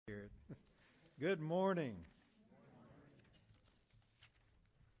Good morning.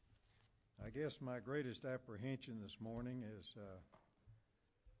 I guess my greatest apprehension this morning is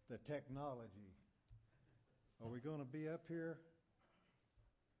the technology. Are we going to be up here?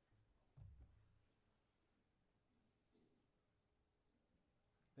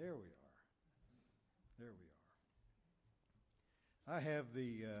 There we are. There we are. I have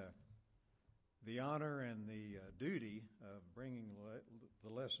the honor and the duty of bringing the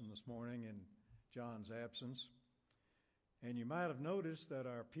lesson this morning in John's absence. And you might have noticed that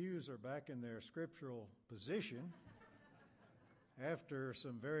our pews are back in their scriptural position after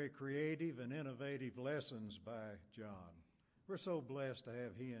some very creative and innovative lessons by John. We're so blessed to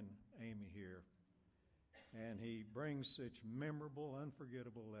have he and Amy here. And he brings such memorable,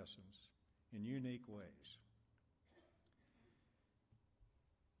 unforgettable lessons in unique ways.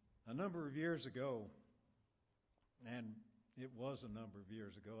 A number of years ago, and it was a number of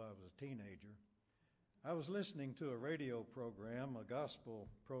years ago, I was a teenager, I was listening to a radio program, a gospel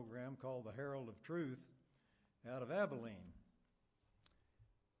program called The Herald of Truth out of Abilene.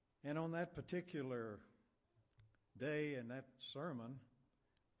 And on that particular day in that sermon,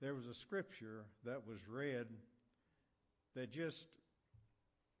 there was a scripture that was read that just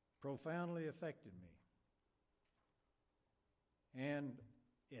profoundly affected me. And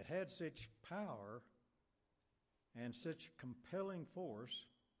it had such power and such compelling force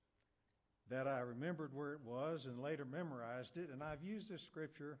that I remembered where it was and later memorized it. And I've used this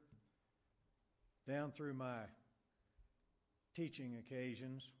scripture down through my teaching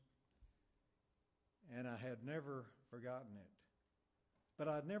occasions, and I had never forgotten it. But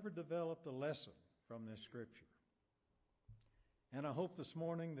I'd never developed a lesson from this scripture. And I hope this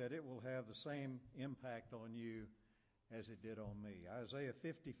morning that it will have the same impact on you as it did on me. Isaiah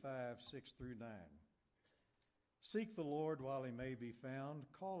 55, 6 through 9. Seek the Lord while he may be found.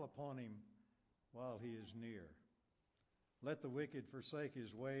 Call upon him while he is near. Let the wicked forsake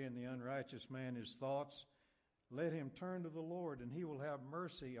his way and the unrighteous man his thoughts. Let him turn to the Lord, and he will have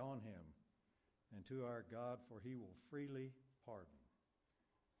mercy on him, and to our God, for he will freely pardon.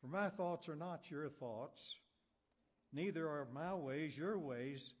 For my thoughts are not your thoughts, neither are my ways your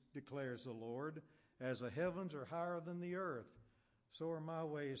ways, declares the Lord. As the heavens are higher than the earth, so are my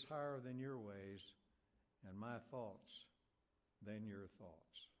ways higher than your ways, and my thoughts than your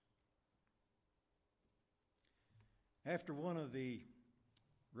thoughts. After one of the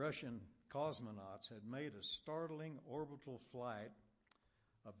Russian cosmonauts had made a startling orbital flight,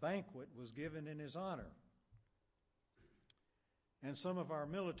 a banquet was given in his honor. And some of our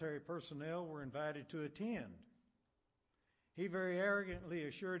military personnel were invited to attend. He very arrogantly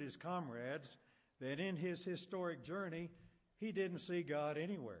assured his comrades that in his historic journey, he didn't see God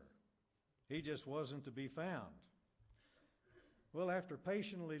anywhere. He just wasn't to be found. Well, after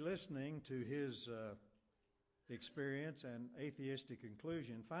patiently listening to his experience and atheistic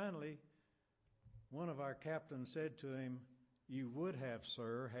conclusion, finally, one of our captains said to him, "You would have,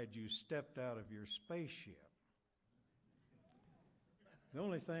 sir, had you stepped out of your spaceship." The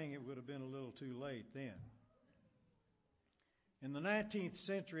only thing, it would have been a little too late then. In the 19th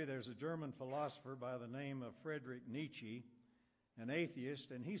century, there's a German philosopher by the name of Friedrich Nietzsche, an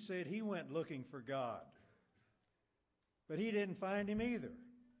atheist, and he said he went looking for God. But he didn't find him either.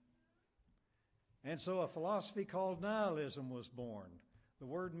 And so a philosophy called nihilism was born. The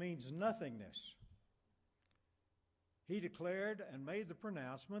word means nothingness. He declared and made the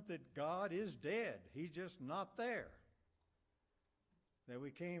pronouncement that God is dead. He's just not there. That we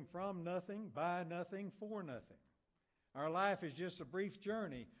came from nothing, by nothing, for nothing. Our life is just a brief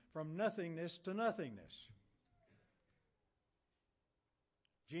journey from nothingness to nothingness.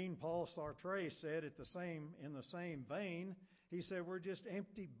 Jean-Paul Sartre said in the same vein, he said we're just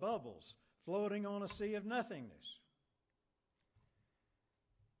empty bubbles floating on a sea of nothingness.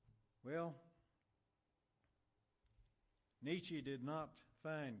 Well, Nietzsche did not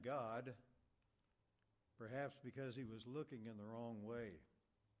find God, perhaps because he was looking in the wrong way.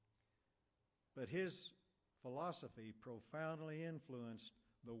 But his philosophy profoundly influenced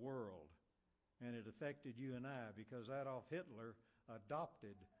the world, and it affected you and I because Adolf Hitler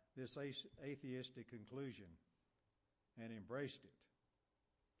adopted this atheistic conclusion and embraced it.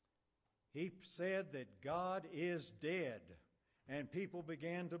 He said that God is dead, and people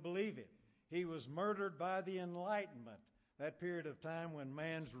began to believe it. He was murdered by the Enlightenment, that period of time when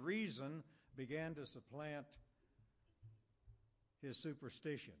man's reason began to supplant his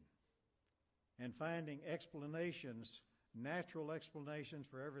superstition and finding explanations, natural explanations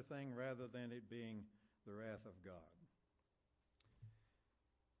for everything rather than it being the wrath of God.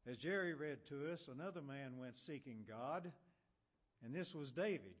 As Jerry read to us, another man went seeking God, and this was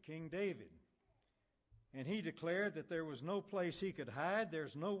David, King David. And he declared that there was no place he could hide,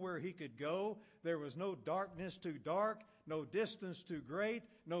 there's nowhere he could go, there was no darkness too dark, no distance too great,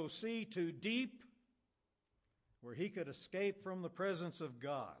 no sea too deep, where he could escape from the presence of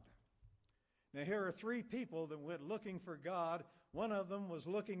God. Now here are three people that went looking for God. One of them was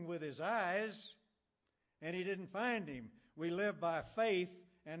looking with his eyes, and he didn't find him. We live by faith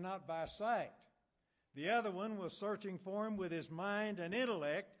and not by sight. The other one was searching for him with his mind and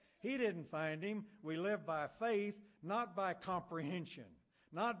intellect. He didn't find him. We live by faith, not by comprehension,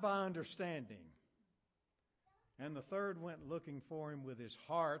 not by understanding. And the third went looking for him with his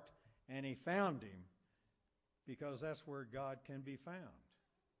heart, and he found him, because that's where God can be found.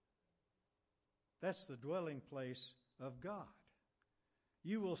 That's the dwelling place of God.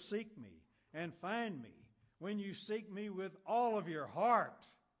 You will seek me and find me when you seek me with all of your heart.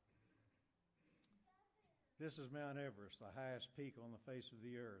 This is Mount Everest, the highest peak on the face of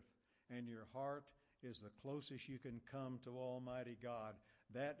the earth, and your heart is the closest you can come to Almighty God.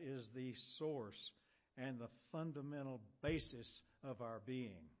 That is the source and the fundamental basis of our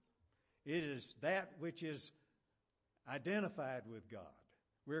being. It is that which is identified with God.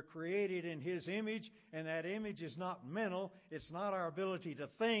 We're created in His image, and that image is not mental. It's not our ability to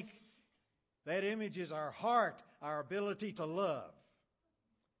think. That image is our heart, our ability to love.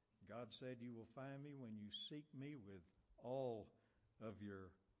 God said, you will find me when you seek me with all of your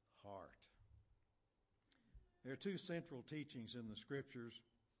heart. There are two central teachings in the Scriptures,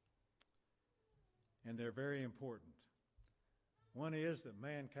 and they're very important. One is that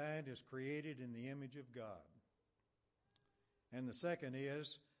mankind is created in the image of God. And the second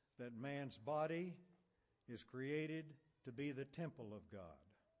is that man's body is created to be the temple of God.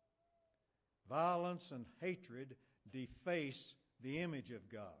 Violence and hatred deface the image of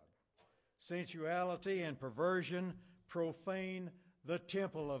God. Sensuality and perversion profane the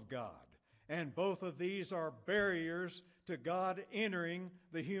temple of God. And both of these are barriers to God entering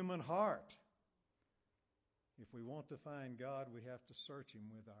the human heart. If we want to find God, we have to search Him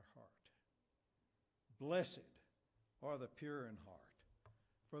with our heart. Blessed are the pure in heart,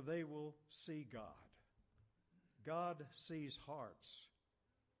 for they will see God. God sees hearts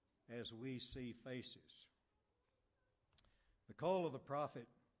as we see faces. The call of the prophet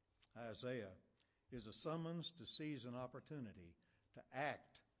Isaiah is a summons to seize an opportunity to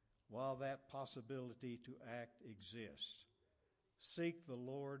act while that possibility to act exists. Seek the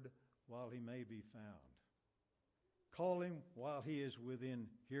Lord while He may be found. Call Him while He is within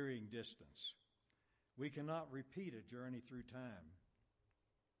hearing distance. We cannot repeat a journey through time.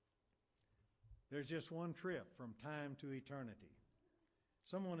 There's just one trip from time to eternity.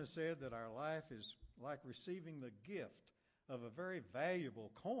 Someone has said that our life is like receiving the gift of a very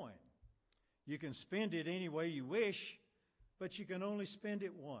valuable coin. You can spend it any way you wish, but you can only spend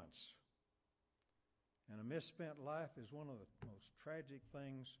it once. And a misspent life is one of the most tragic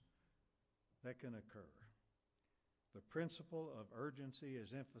things that can occur. The principle of urgency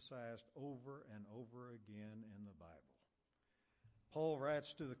is emphasized over and over again in the Bible. Paul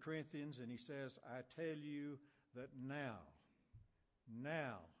writes to the Corinthians and he says, I tell you that now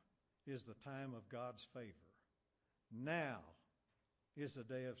is the time of God's favor. Now is the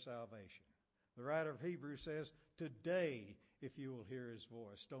day of salvation. The writer of Hebrews says, today, if you will hear His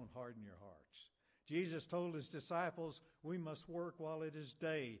voice, don't harden your hearts. Jesus told His disciples, we must work while it is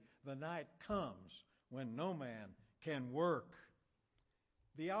day. The night comes when no man can work.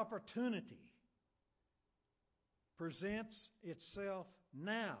 The opportunity presents itself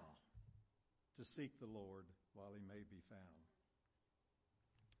now to seek the Lord while He may be found.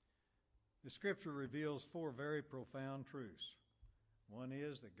 The Scripture reveals four very profound truths. One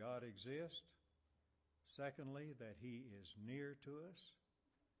is that God exists. Secondly, that He is near to us.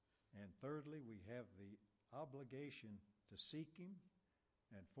 And thirdly, we have the obligation to seek Him.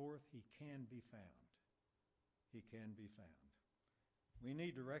 And fourth, He can be found. He can be found. We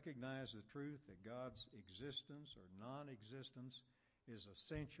need to recognize the truth that God's existence or non-existence is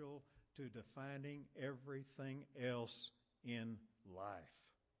essential to defining everything else in life.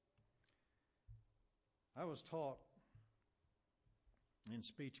 I was taught in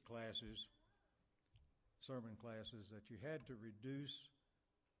speech classes, sermon classes, that you had to reduce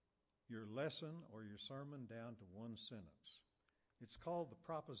your lesson or your sermon down to one sentence. It's called the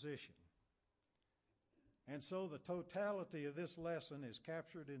proposition. And so the totality of this lesson is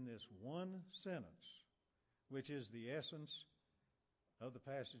captured in this one sentence, which is the essence of the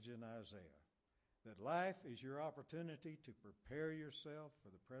passage in Isaiah. That life is your opportunity to prepare yourself for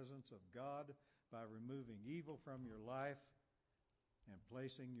the presence of God by removing evil from your life and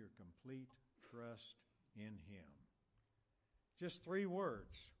placing your complete trust in Him. Just 3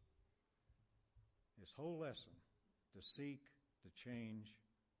 words. this whole lesson, to seek, to change,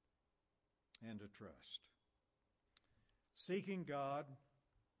 and to trust. Seeking God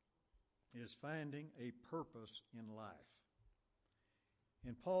is finding a purpose in life.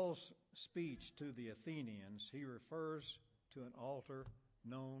 In Paul's speech to the Athenians, he refers to an altar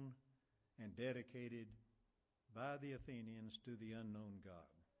known and dedicated by the Athenians to the unknown God.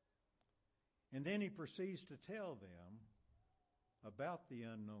 And then he proceeds to tell them about the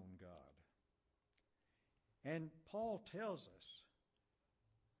unknown God. And Paul tells us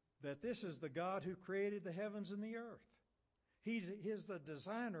that this is the God who created the heavens and the earth. He is the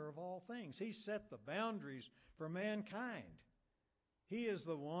designer of all things. He set the boundaries for mankind. He is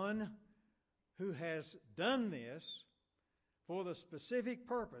the one who has done this for the specific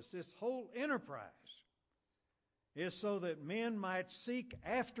purpose. This whole enterprise is so that men might seek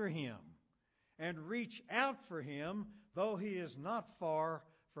after him and reach out for him, though he is not far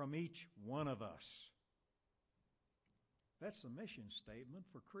from each one of us. That's the mission statement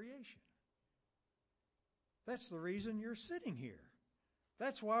for creation. That's the reason you're sitting here.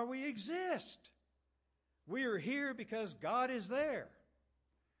 That's why we exist. We are here because God is there.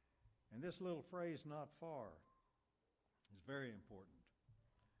 And this little phrase, not far, is very important.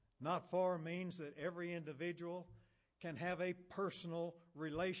 Not far means that every individual can have a personal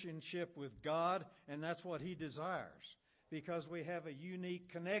relationship with God, and that's what he desires, because we have a unique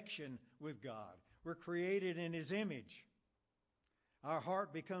connection with God. We're created in his image. Our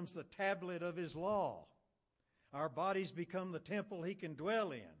heart becomes the tablet of his law. Our bodies become the temple he can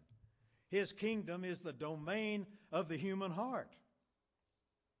dwell in. His kingdom is the domain of the human heart.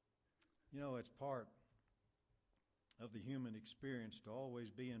 You know, it's part of the human experience to always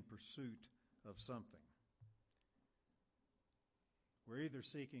be in pursuit of something. We're either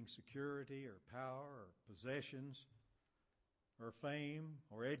seeking security or power or possessions or fame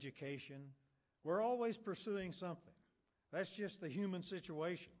or education. We're always pursuing something. That's just the human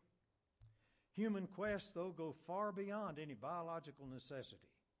situation. Human quests, though, go far beyond any biological necessity.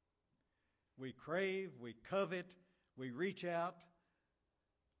 We crave, we covet, we reach out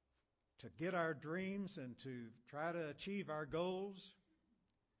to get our dreams and to try to achieve our goals.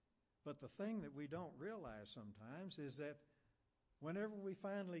 But the thing that we don't realize sometimes is that whenever we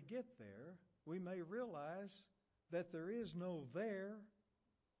finally get there, we may realize that there is no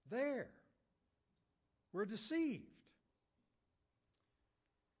there. We're deceived.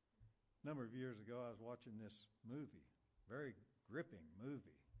 A number of years ago, I was watching this movie, very gripping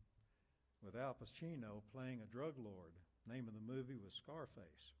movie, with Al Pacino playing a drug lord. The name of the movie was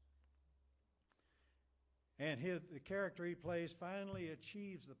Scarface. And the character he plays finally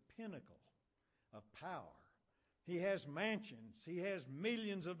achieves the pinnacle of power. He has mansions. He has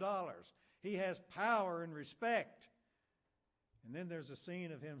millions of dollars. He has power and respect. And then there's a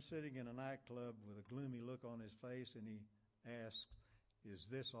scene of him sitting in a nightclub with a gloomy look on his face, and he asks, "Is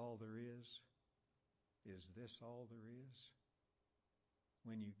this all there is? Is this all there is?"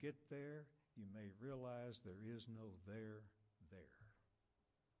 When you get there, you may realize there is no there.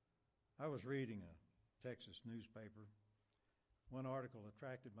 I was reading a Texas newspaper. One article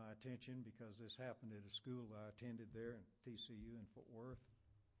attracted my attention because this happened at a school I attended there in TCU in Fort Worth.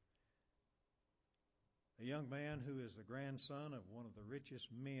 A young man who is the grandson of one of the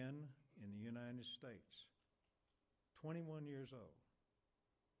richest men in the United States, 21 years old.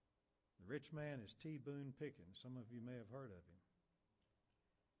 The rich man is T. Boone Pickens. Some of you may have heard of him.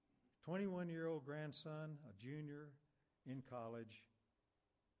 21-year-old grandson, a junior in college.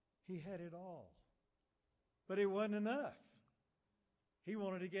 He had it all. But it wasn't enough. He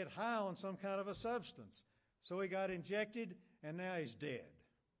wanted to get high on some kind of a substance. So he got injected, and now he's dead.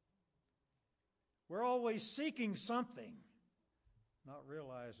 We're always seeking something, not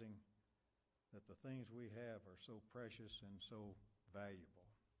realizing that the things we have are so precious and so valuable.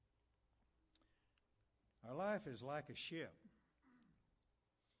 Our life is like a ship.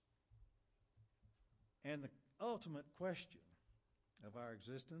 And the ultimate question of our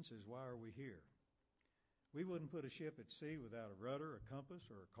existence is, why are we here? We wouldn't put a ship at sea without a rudder, a compass,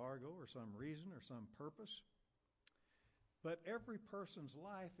 or a cargo, or some reason, or some purpose. But every person's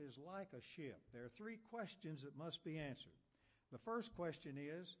life is like a ship. There are three questions that must be answered. The first question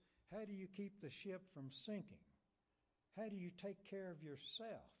is, how do you keep the ship from sinking? How do you take care of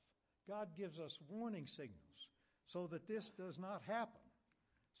yourself? God gives us warning signals so that this does not happen,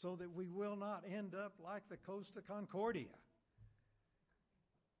 so that we will not end up like the Costa Concordia,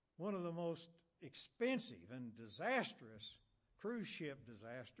 one of the most expensive and disastrous cruise ship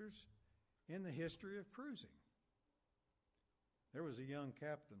disasters in the history of cruising. There was a young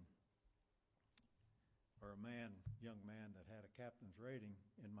captain, or young man that had a captain's rating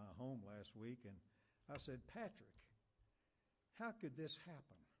in my home last week, and I said, Patrick, how could this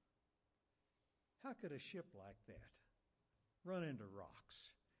happen? How could a ship like that run into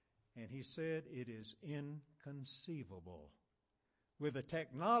rocks? And he said, it is inconceivable with the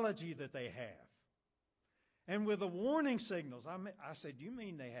technology that they have and with the warning signals. I said, you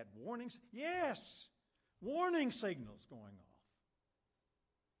mean they had warnings? Yes, warning signals going off.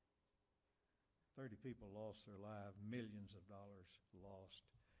 30 people lost their lives, millions of dollars lost.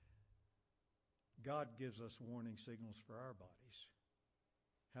 God gives us warning signals for our bodies,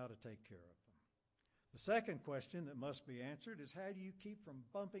 how to take care of them. The second question that must be answered is, how do you keep from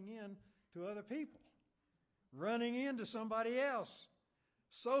bumping into other people, running into somebody else?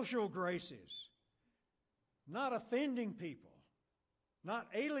 Social graces, not offending people, not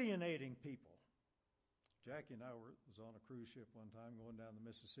alienating people. Jackie and I was on a cruise ship one time going down the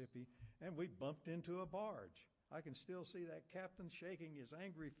Mississippi, and we bumped into a barge. I can still see that captain shaking his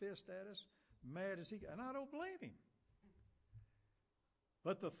angry fist at us, mad as he, and I don't blame him.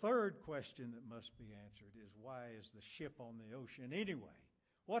 But the third question that must be answered is, why is the ship on the ocean anyway?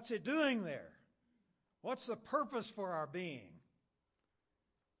 What's it doing there? What's the purpose for our being?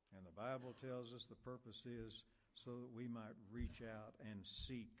 And the Bible tells us the purpose is so that we might reach out and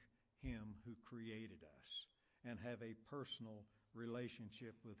seek Him who created us and have a personal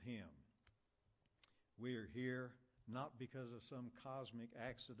relationship with Him. We are here not because of some cosmic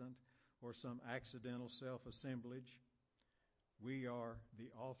accident or some accidental self-assemblage. We are the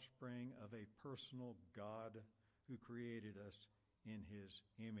offspring of a personal God who created us in His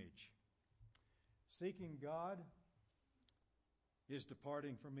image. Seeking God is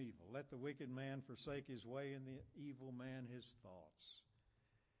departing from evil. Let the wicked man forsake his way, and the evil man his thoughts.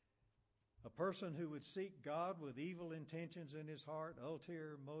 A person who would seek God with evil intentions in his heart,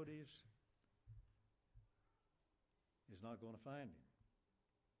 ulterior motives, is not going to find Him.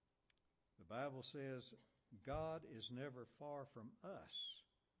 The Bible says God is never far from us,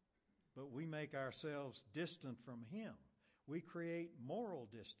 but we make ourselves distant from Him. We create moral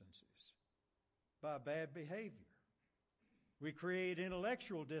distances by bad behavior. We create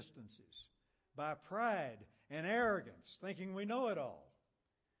intellectual distances by pride and arrogance, thinking we know it all.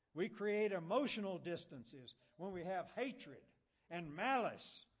 We create emotional distances when we have hatred and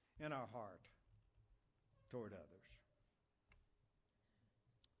malice in our heart toward others.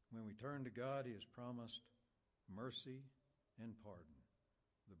 When we turn to God, He has promised mercy and pardon.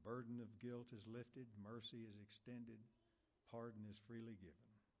 The burden of guilt is lifted, mercy is extended, pardon is freely given.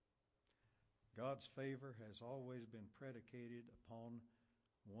 God's favor has always been predicated upon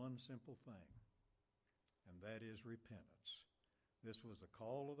one simple thing, and that is repentance. This was the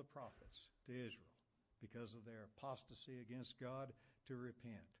call of the prophets to Israel because of their apostasy against God to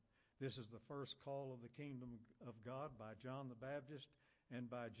repent. This is the first call of the kingdom of God by John the Baptist and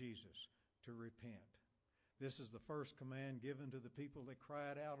by Jesus, to repent. This is the first command given to the people that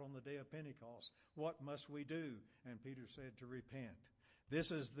cried out on the day of Pentecost. What must we do? And Peter said to repent.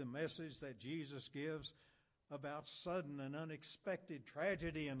 This is the message that Jesus gives about sudden and unexpected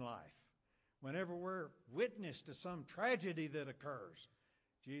tragedy in life. Whenever we're witness to some tragedy that occurs,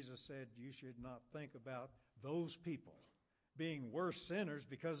 Jesus said you should not think about those people being worse sinners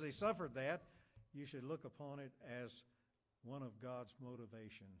because they suffered that. You should look upon it as one of God's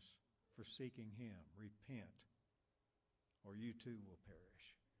motivations for seeking Him. Repent, or you too will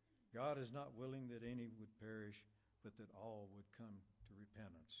perish. God is not willing that any would perish, but that all would come to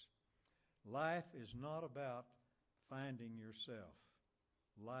repentance. Life is not about finding yourself.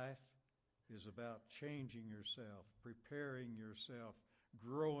 Life is about changing yourself, preparing yourself,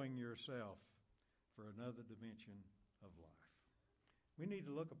 growing yourself for another dimension of life. We need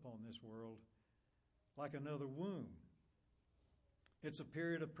to look upon this world like another womb. It's a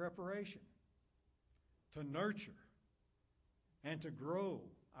period of preparation to nurture and to grow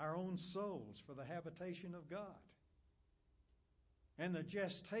our own souls for the habitation of God. And the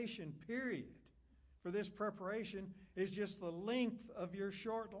gestation period for this preparation is just the length of your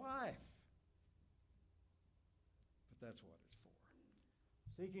short life. But that's what it's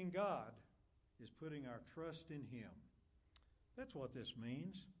for. Seeking God is putting our trust in Him. That's what this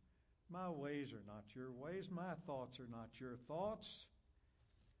means. My ways are not your ways. My thoughts are not your thoughts.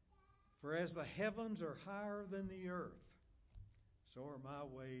 For as the heavens are higher than the earth, so are my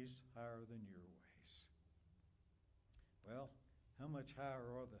ways higher than your ways. Well, how much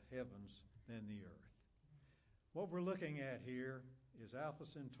higher are the heavens than the earth? What we're looking at here is Alpha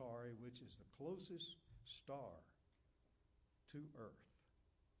Centauri, which is the closest star to Earth.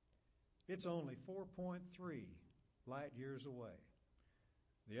 It's only 4.3 light years away.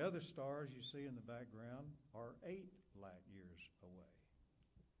 The other stars you see in the background are 8 light years away.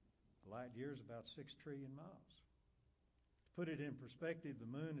 light year is about 6 trillion miles. To put it in perspective, the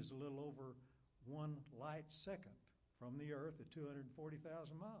moon is a little over 1 light second from the Earth at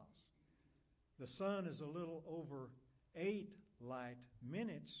 240,000 miles. The sun is a little over 8 light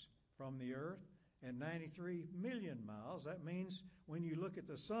minutes from the Earth at 93 million miles. That means when you look at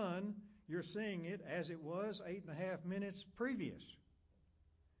the sun, you're seeing it as it was 8.5 minutes previous.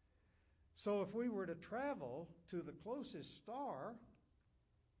 So if we were to travel to the closest star,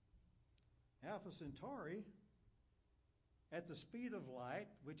 Alpha Centauri, at the speed of light,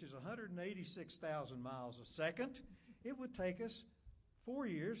 which is 186,000 miles a second, it would take us 4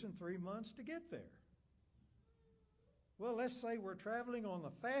 years and 3 months to get there. Well, let's say we're traveling on the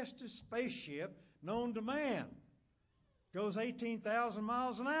fastest spaceship known to man. Goes 18,000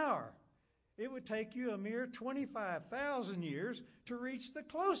 miles an hour. It would take you a mere 25,000 years to reach the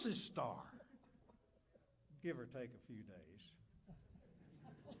closest star. Give or take a few days.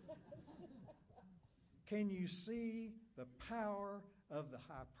 Can you see the power of the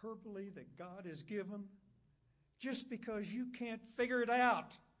hyperbole that God has given? Just because you can't figure it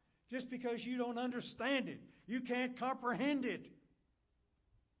out, just because you don't understand it, you can't comprehend it.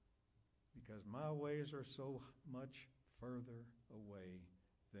 Because my ways are so much further away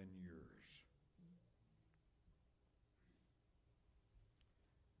than yours.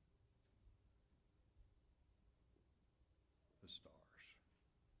 The stars.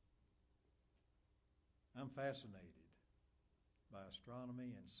 I'm fascinated by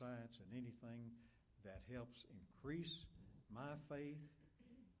astronomy and science and anything that helps increase my faith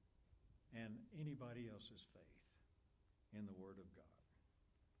and anybody else's faith in the Word of God.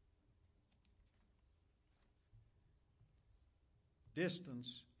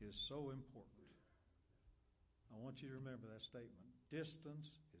 Distance is so important. I want you to remember that statement.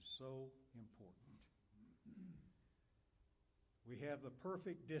 Distance is so important. We have the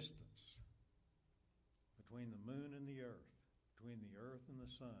perfect distance between the moon and the earth, between the earth and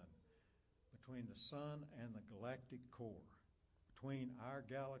the sun, between the sun and the galactic core, between our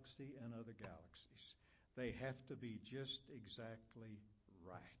galaxy and other galaxies. They have to be just exactly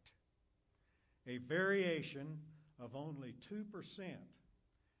right. A variation of only 2%,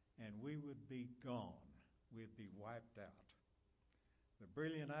 and we would be gone. We'd be wiped out. The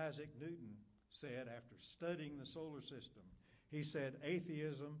brilliant Isaac Newton said, after studying the solar system, he said,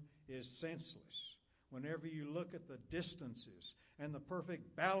 atheism is senseless. Whenever you look at the distances and the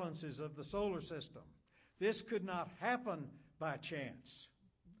perfect balances of the solar system, this could not happen by chance.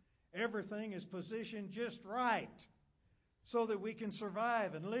 Everything is positioned just right so that we can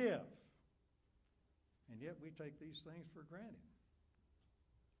survive and live. And yet we take these things for granted.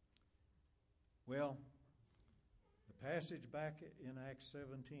 Well, the passage back in Acts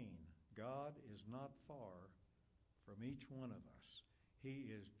 17, God is not far from each one of us. He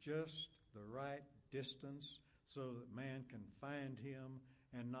is just the right distance so that man can find him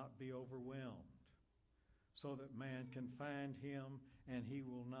and not be overwhelmed. So that man can find him and he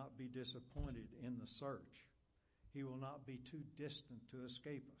will not be disappointed in the search. He will not be too distant to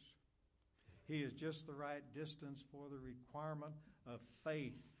escape us. He is just the right distance for the requirement of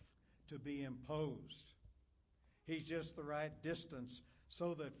faith to be imposed. He's just the right distance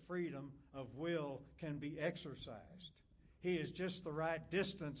so that freedom of will can be exercised. He is just the right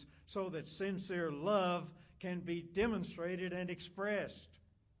distance so that sincere love can be demonstrated and expressed.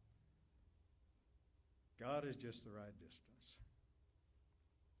 God is just the right distance.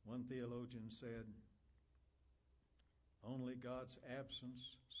 One theologian said, only God's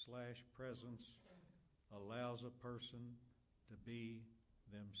absence/presence allows a person to be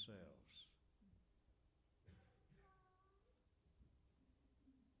themselves.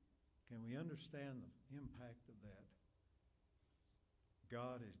 Can we understand the impact of that?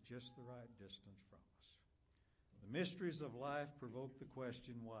 God is just the right distance from us. The mysteries of life provoke the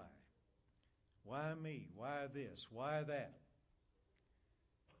question, why? Why me? Why this? Why that?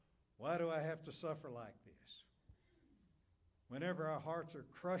 Why do I have to suffer like this? Whenever our hearts are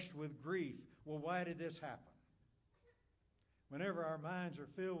crushed with grief, well, why did this happen? Whenever our minds are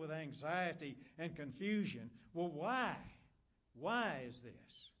filled with anxiety and confusion, well, why? Why is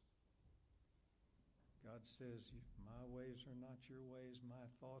this? God says, my ways are not your ways, my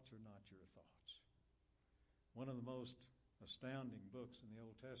thoughts are not your thoughts. One of the most astounding books in the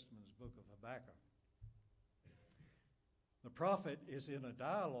Old Testament is the book of Habakkuk. The prophet is in a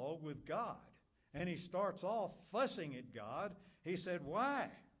dialogue with God, and he starts off fussing at God. He said, why?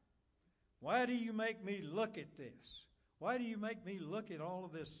 Why do you make me look at this? Why do you make me look at all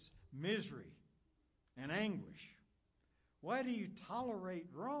of this misery and anguish? Why do you tolerate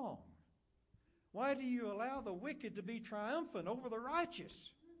wrong? Why do you allow the wicked to be triumphant over the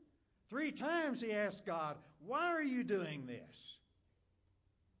righteous? 3 times he asked God, why are you doing this?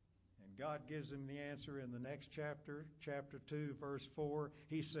 And God gives him the answer in the next chapter, chapter 2, verse 4.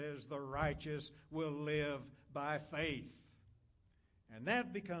 He says, the righteous will live by faith. And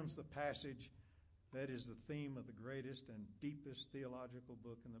that becomes the passage that is the theme of the greatest and deepest theological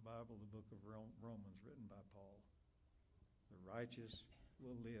book in the Bible, the book of Romans, written by Paul. The righteous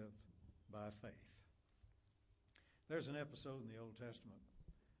will live by faith. There's an episode in the Old Testament.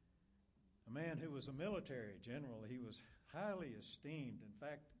 A man who was a military general, he was highly esteemed. In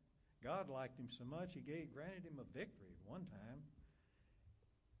fact, God liked him so much, he granted him a victory at one time.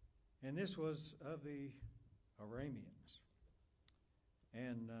 And this was of the Arameans.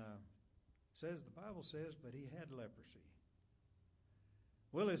 And the Bible says, but he had leprosy.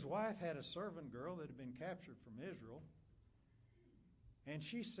 Well, his wife had a servant girl that had been captured from Israel. And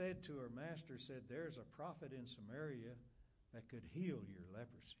she said to her master, there's a prophet in Samaria that could heal your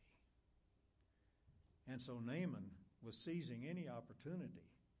leprosy. And so Naaman was seizing any opportunity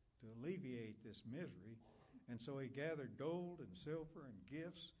to alleviate this misery. And so he gathered gold and silver and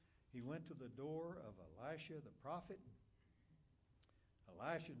gifts. He went to the door of Elisha the prophet.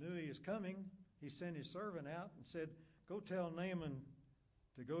 Elisha knew he was coming. He sent his servant out and said, go tell Naaman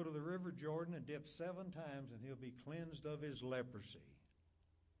to go to the river Jordan and dip 7 times and he'll be cleansed of his leprosy.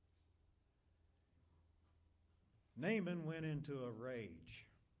 Naaman went into a rage.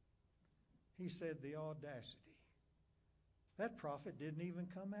 He said, the audacity. That prophet didn't even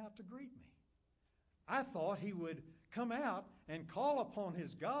come out to greet me. I thought he would come out and call upon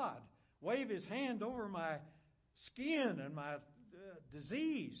his God, wave his hand over my skin and my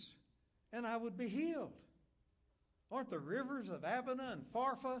disease, and I would be healed. Aren't the rivers of Abana and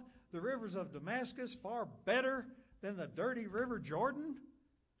Pharpah, the rivers of Damascus, far better than the dirty river Jordan?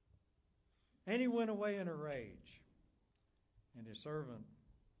 And he went away in a rage. And his servant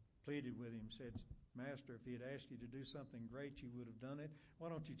pleaded with him, said, Master, if he had asked you to do something great, you would have done it. Why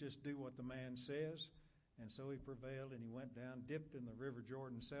don't you just do what the man says? And so he prevailed, and he went down, dipped in the river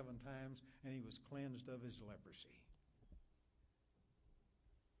Jordan 7 times, and he was cleansed of his leprosy.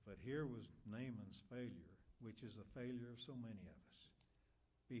 But here was Naaman's failure, which is the failure of so many of us.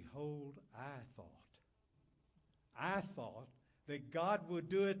 Behold, I thought that God would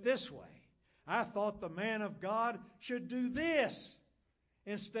do it this way. I thought the man of God should do this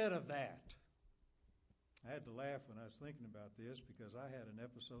instead of that. I had to laugh when I was thinking about this because I had an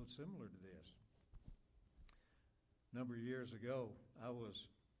episode similar to this. A number of years ago, I was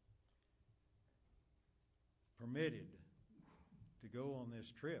permitted to go on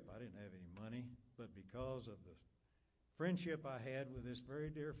this trip. I didn't have any money, but because of the friendship I had with this very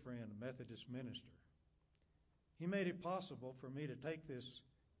dear friend, a Methodist minister, he made it possible for me to take this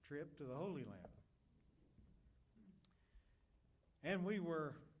trip to the Holy Land. And we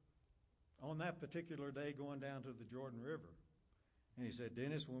were, on that particular day, going down to the Jordan River. And he said,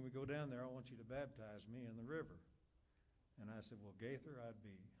 Dennis, when we go down there, I want you to baptize me in the river. And I said, well, Gaither, I'd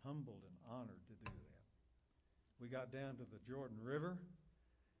be humbled and honored to do that. We got down to the Jordan River,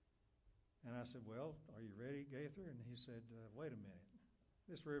 and I said, well, are you ready, Gaither? And he said, wait a minute.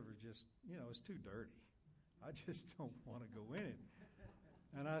 This river just, it's too dirty. I just don't want to go in it.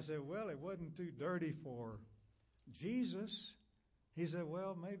 And I said, well, it wasn't too dirty for Jesus. He said,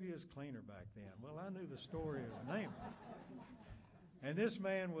 well, maybe it was cleaner back then. Well, I knew the story of Naaman. And this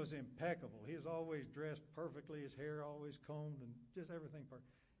man was impeccable. He was always dressed perfectly, his hair always combed, and just everything perfect.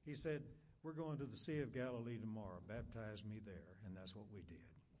 He said, we're going to the Sea of Galilee tomorrow. Baptize me there. And that's what we did.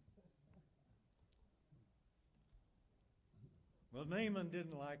 Well, Naaman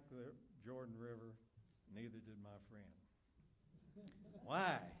didn't like the Jordan River. Neither did my friend.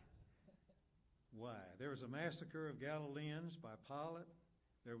 Why? There was a massacre of Galileans by Pilate.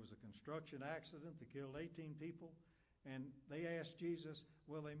 There was a construction accident that killed 18 people. And they asked Jesus,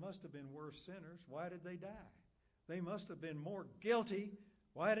 well, they must have been worse sinners. Why did they die? They must have been more guilty.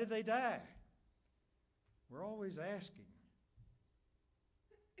 Why did they die? We're always asking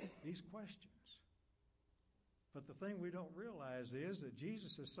these questions. But the thing we don't realize is that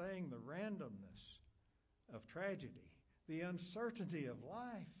Jesus is saying the randomness of tragedy, the uncertainty of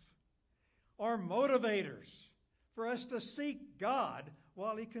life, are motivators for us to seek God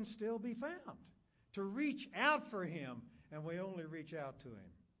while he can still be found, to reach out for him, and we only reach out to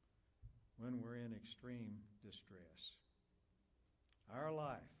him when we're in extreme distress. Our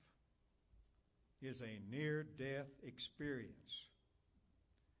life is a near-death experience,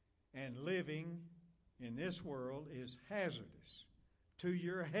 and living in this world is hazardous to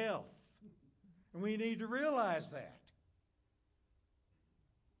your health, and we need to realize that.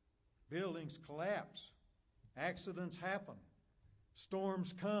 Buildings collapse, accidents happen,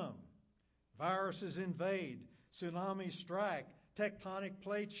 storms come, Viruses invade, tsunamis strike, tectonic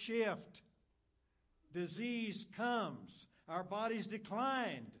plates shift, disease comes, our bodies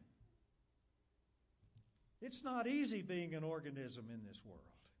declined. It's not easy being an organism in this world.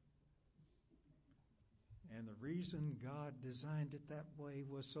 And the reason God designed it that way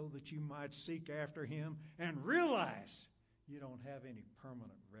was so that you might seek after Him and realize you don't have any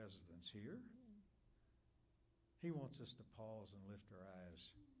permanent residence here. He wants us to pause and lift our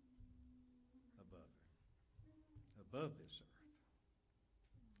eyes above this earth.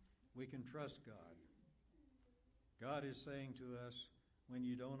 We can trust God. God is saying to us, when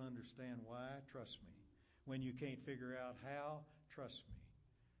you don't understand why, trust me. When you can't figure out how, trust me.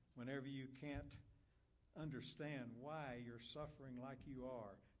 Whenever you can't understand why you're suffering like you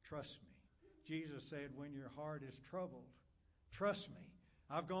are, trust me. Jesus said, when your heart is troubled, trust me.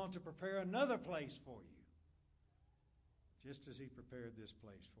 I've gone to prepare another place for you, just as He prepared this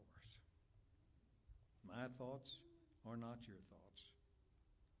place for us. My thoughts are not your thoughts.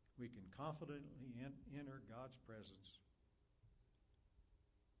 We can confidently enter God's presence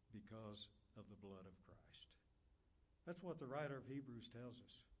because of the blood of Christ. That's what the writer of Hebrews tells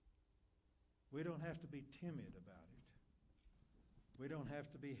us. We don't have to be timid about it. We don't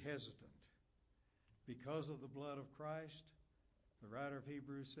have to be hesitant. Because of the blood of Christ, the writer of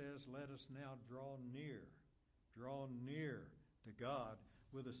Hebrews says, let us now draw near to God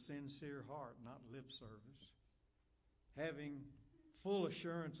with a sincere heart, not lip service, having full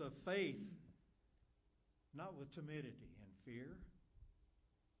assurance of faith, not with timidity and fear,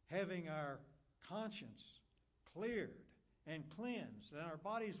 having our conscience cleared and cleansed and our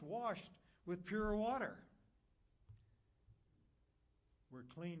bodies washed with pure water. We're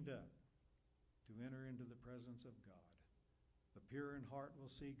cleaned up to enter into the presence of God. The pure in heart will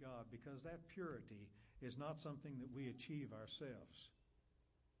see God, because that purity is not something that we achieve ourselves.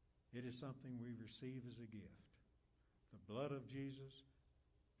 It is something we receive as a gift. The blood of Jesus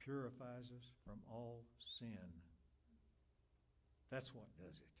purifies us from all sin. That's what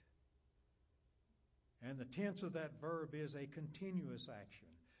does it. And the tense of that verb is a continuous action,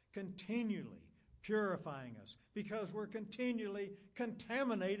 continually purifying us, because we're continually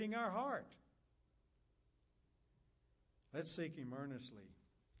contaminating our heart. Let's seek Him earnestly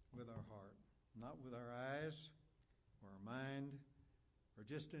with our heart, not with our eyes or our mind, or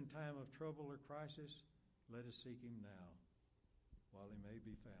just in time of trouble or crisis. Let us seek Him now while He may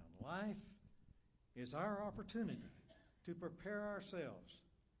be found. Life is our opportunity to prepare ourselves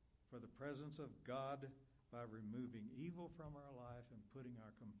for the presence of God by removing evil from our life and putting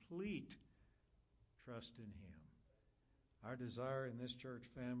our complete trust in Him. Our desire in this church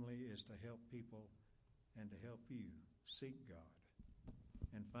family is to help people and to help you seek God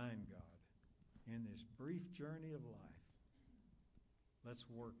and find God in this brief journey of life. Let's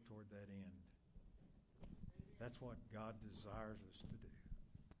work toward that end. That's what God desires us to do.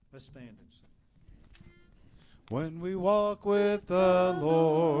 Let's stand and sing. When we walk with the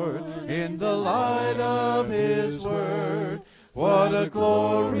Lord in the light of His word, what a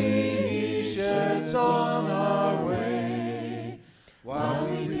glory He sheds on our way. While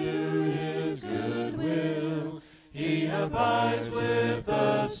we do His good will, He abides with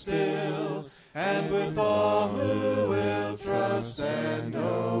us still, and with all who will trust and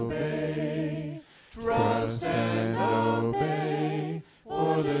obey. Trust and obey,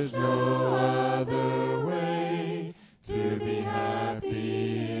 for there's no other way to be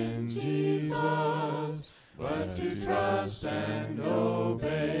happy in Jesus, but to trust and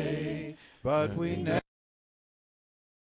obey. But we never